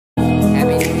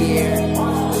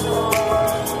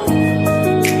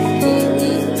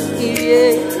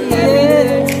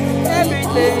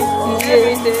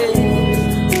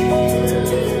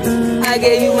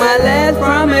last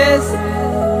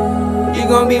promise. You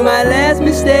gon' be my last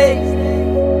mistake.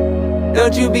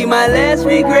 Don't you be my last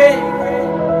regret.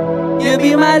 You'll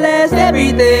be my last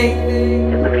everything.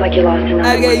 It looks like you lost another.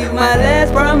 I gave you my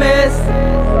last promise.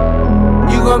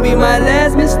 You gon' be my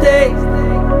last mistake.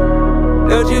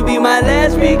 Don't you be my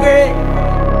last regret.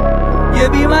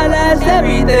 You'll be my last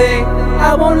everything.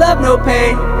 I won't love no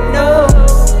pain, no.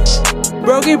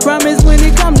 Broken promise when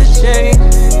it come to change.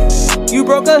 You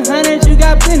broke 100, you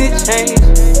got plenty change.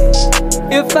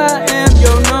 If I am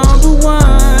your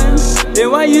 #1,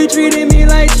 then why you treating me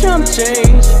like chump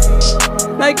change?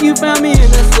 Like you found me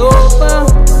in the sofa.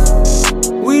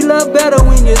 We love better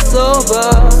when you're sober.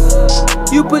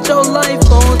 You put your life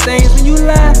on things when you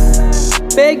lie.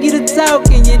 Beg you to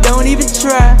talk and you don't even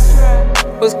try.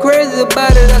 What's crazy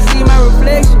about it, I see my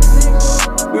reflection.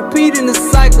 Repeating the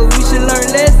cycle, we should learn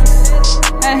lessons.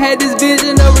 I had this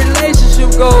vision of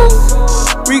relationship goals.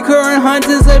 Recurring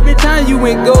hunters every time you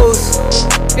went ghost.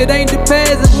 It ain't the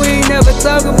past if we ain't never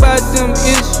talk about them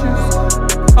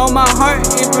issues. On my heart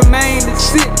it remained to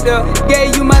sit there.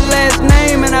 Gave you my last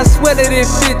name and I swear that it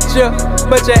fit ya.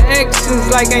 But your actions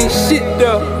like ain't shit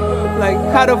though. Like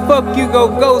how the fuck you go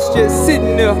ghost just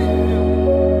sitting there?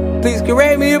 Please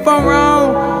correct me if I'm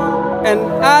wrong, and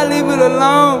I'll leave it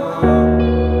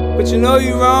alone. But you know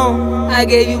you wrong. I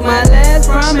gave you my last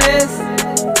promise.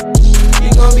 You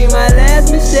gon' be my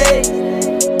last mistake.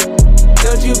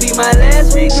 Don't you be my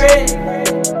last regret.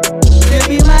 You'll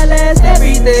be my last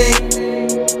everything.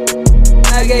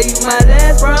 I gave you my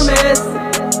last promise.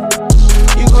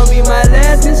 You gon' be my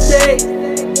last mistake.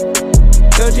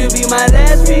 Don't you be my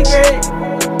last regret.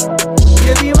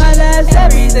 You'll be my last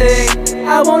everything.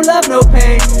 I won't love no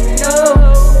pain,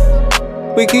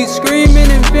 no. We keep screaming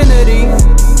infinity,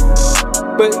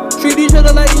 but treat each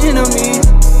other like enemies.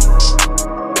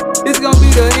 It's gonna be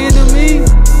the end of me.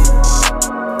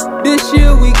 This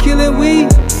year we killin' weed.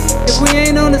 If we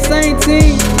ain't on the same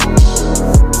team,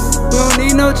 we don't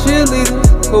need no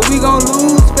cheerleaders, but we gon'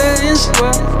 lose fair and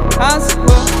square. I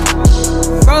swear,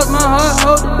 cross my heart,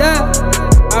 hope to die.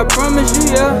 I promise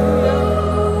you, yeah.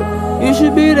 You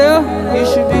should be there, you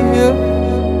should be here.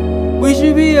 We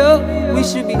should be up, we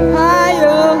should be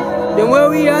higher than where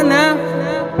we are now.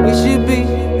 We should be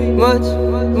much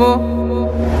more,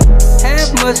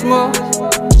 have much more.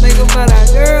 Think about our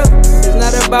girl, it's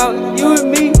not about you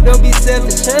and me, don't be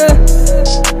selfish, huh?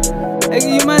 I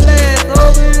give you my last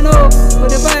over and over,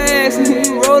 but if I ask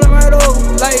you rollin' right over.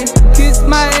 Like, kiss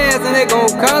my ass and they gon'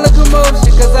 call a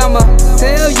commotion. Cause I'ma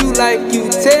tell you like you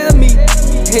tell me.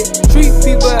 Treat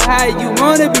people how you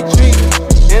wanna be treated.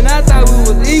 And I thought we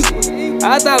was equal,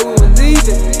 I thought we was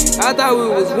even, I thought we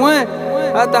was one,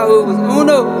 I thought we was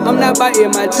uno. I'm not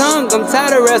biting my tongue, I'm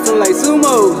tired of wrestling like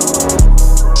sumo.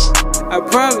 I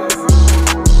promise.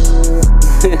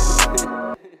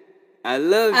 I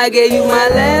love you. I gave you my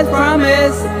last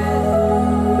promise.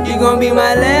 You gon' be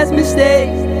my last mistake.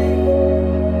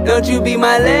 Don't you be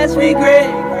my last regret.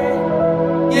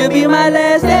 You'll be my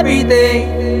last everything.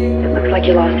 It looks like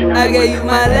you lost another. I gave you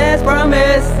my last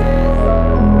promise.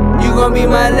 You gon' be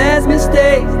my last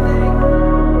mistake.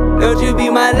 Don't you be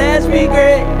my last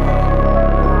regret.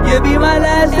 You'll be my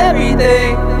last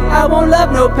everything. I won't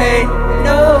love no pain,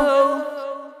 no.